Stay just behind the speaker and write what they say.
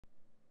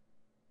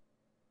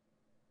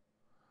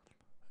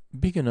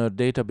Beginner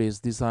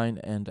Database Design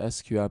and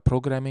SQL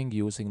Programming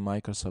using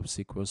Microsoft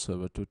SQL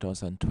Server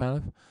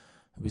 2012.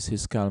 This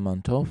is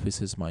Kalman Toth.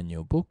 This is my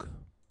new book.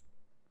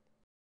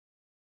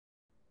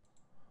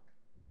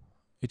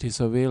 It is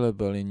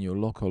available in your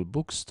local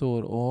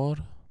bookstore or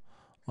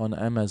on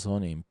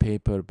Amazon in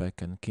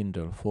paperback and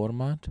Kindle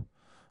format.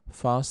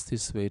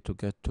 Fastest way to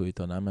get to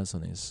it on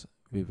Amazon is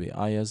with the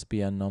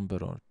ISBN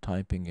number or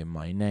typing in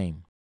my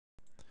name.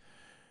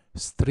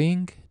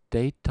 String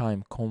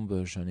datetime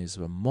conversion is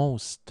the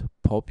most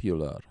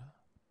popular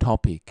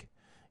topic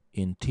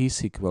in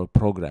T-SQL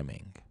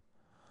programming.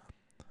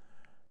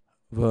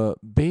 The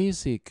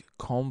basic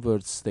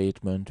convert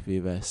statement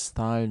with a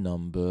style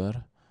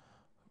number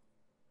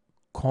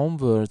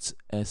converts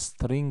a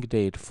string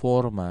date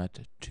format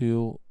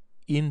to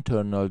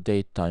internal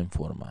datetime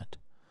format.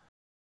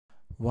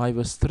 While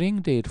the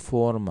string date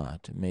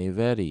format may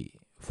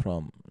vary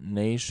from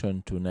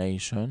nation to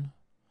nation,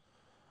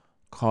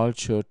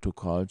 culture to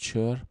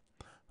culture,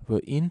 the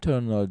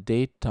internal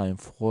datetime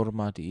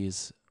format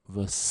is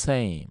the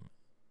same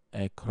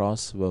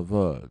across the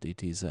world.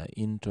 It is an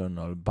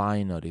internal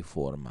binary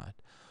format.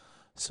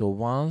 So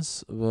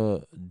once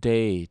the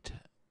date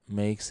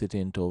makes it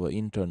into the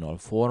internal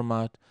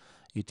format,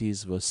 it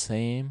is the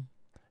same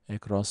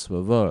across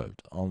the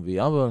world. On the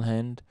other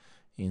hand,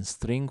 in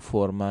string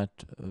format,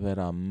 there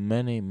are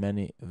many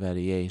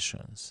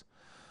variations.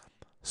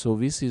 So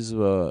this is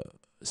the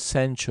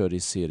century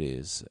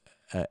series,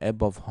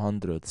 above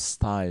 100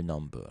 style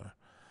number.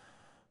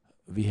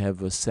 We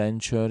have a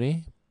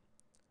century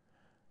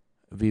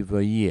with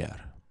a year.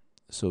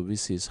 So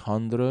this is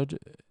 100.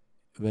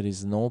 There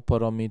is no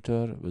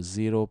parameter,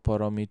 0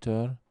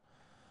 parameter,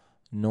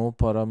 no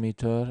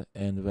parameter,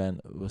 and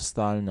when the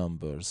style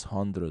numbers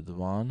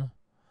 101,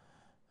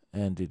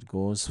 and it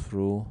goes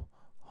through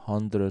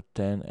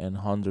 110 and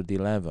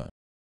 111.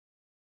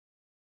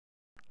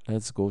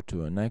 Let's go to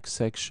the next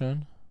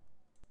section.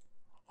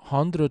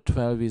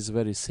 112 is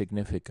very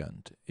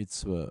significant.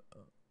 It's the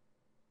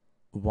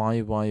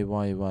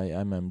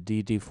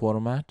YYYYMMDD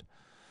format.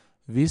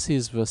 This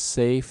is the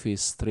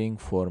safest string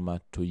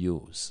format to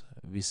use.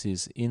 This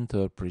is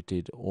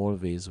interpreted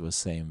always the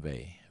same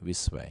way,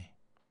 this way.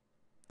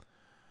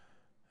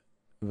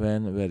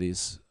 When there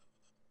is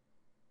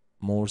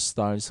more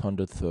styles,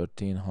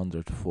 113,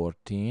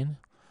 114,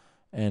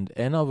 and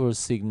another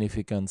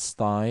significant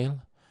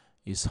style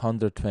is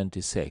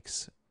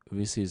 126.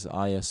 This is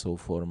ISO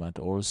format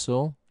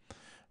also.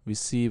 We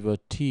see the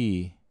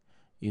T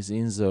is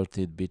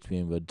inserted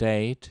between the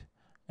date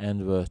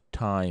and the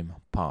time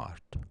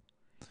part.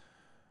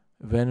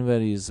 When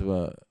there is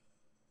the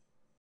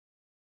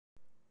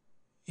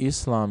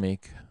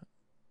Islamic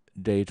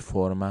date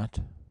format,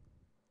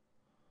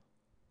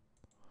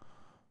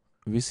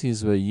 this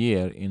is the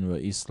year in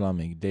the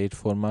Islamic date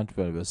format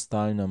where the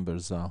style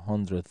numbers are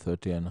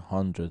 130 and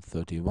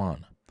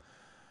 131.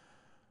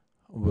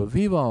 The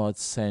without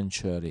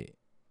century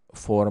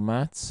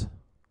formats,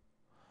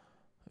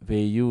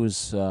 they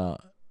use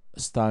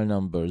style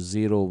number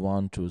 0,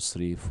 1, 2,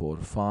 3, 4,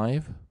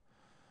 5.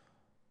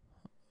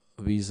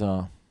 These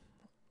are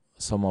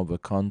some of the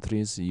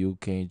countries: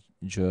 UK,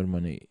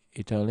 Germany,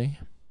 Italy.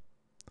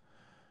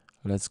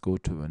 Let's go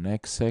to the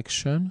next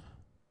section.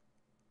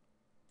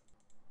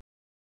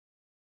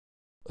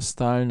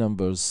 Style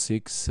numbers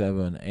 6,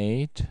 7,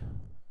 8,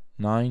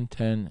 9,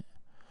 10,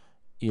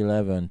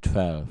 11,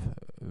 12.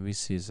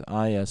 This is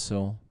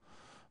ISO.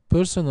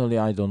 Personally,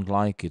 I don't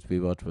like it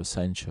without the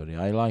century.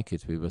 I like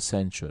it with a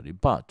century,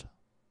 but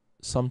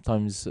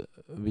sometimes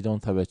we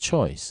don't have a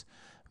choice.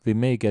 We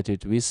may get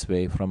it this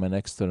way from an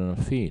external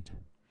feed,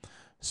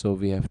 so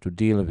we have to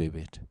deal with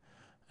it.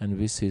 And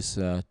this is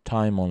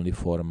time-only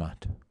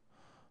format,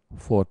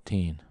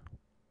 14.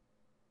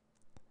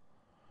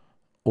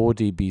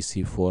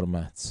 ODBC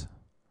formats,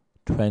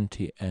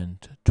 20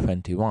 and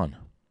 21.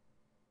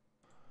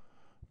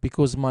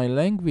 Because my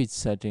language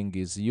setting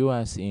is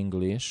US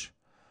English,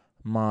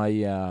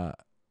 my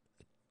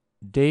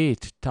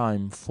date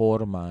time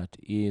format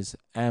is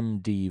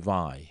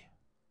MDY.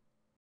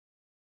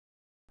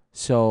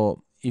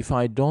 So if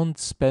I don't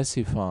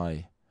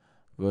specify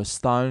the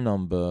style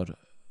number,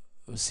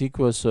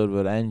 SQL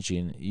Server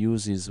Engine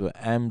uses the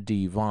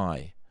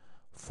MDY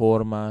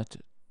format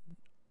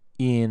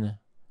in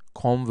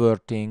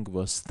converting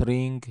the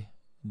string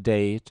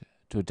date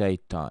to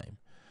date time.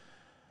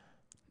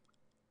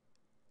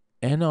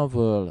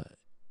 Another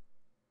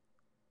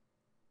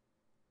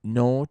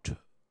note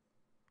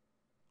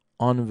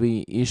on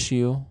the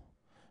issue: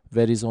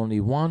 there is only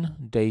one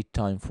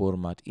datetime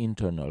format,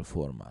 internal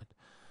format.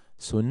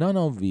 So none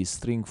of these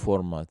string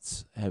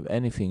formats have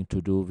anything to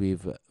do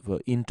with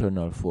the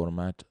internal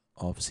format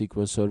of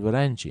SQL Server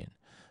Engine.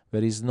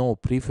 There is no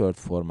preferred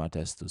format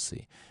as to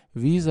see.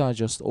 These are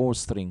just all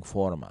string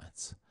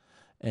formats.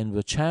 And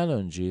the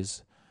challenge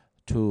is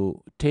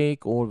to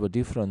take all the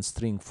different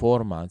string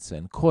formats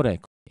and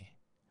correctly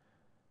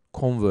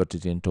convert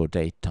it into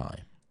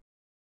datetime.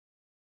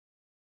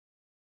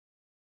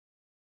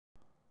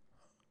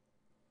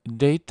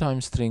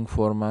 Datetime string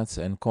formats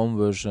and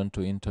conversion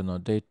to internal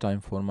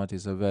datetime format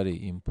is a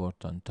very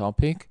important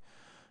topic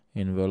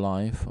in the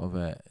life of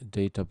a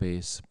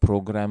database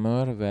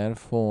programmer.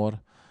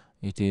 Therefore,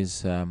 it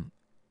is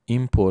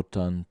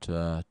important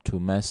to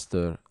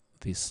master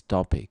this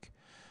topic.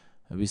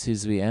 This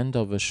is the end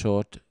of a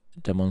short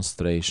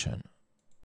demonstration.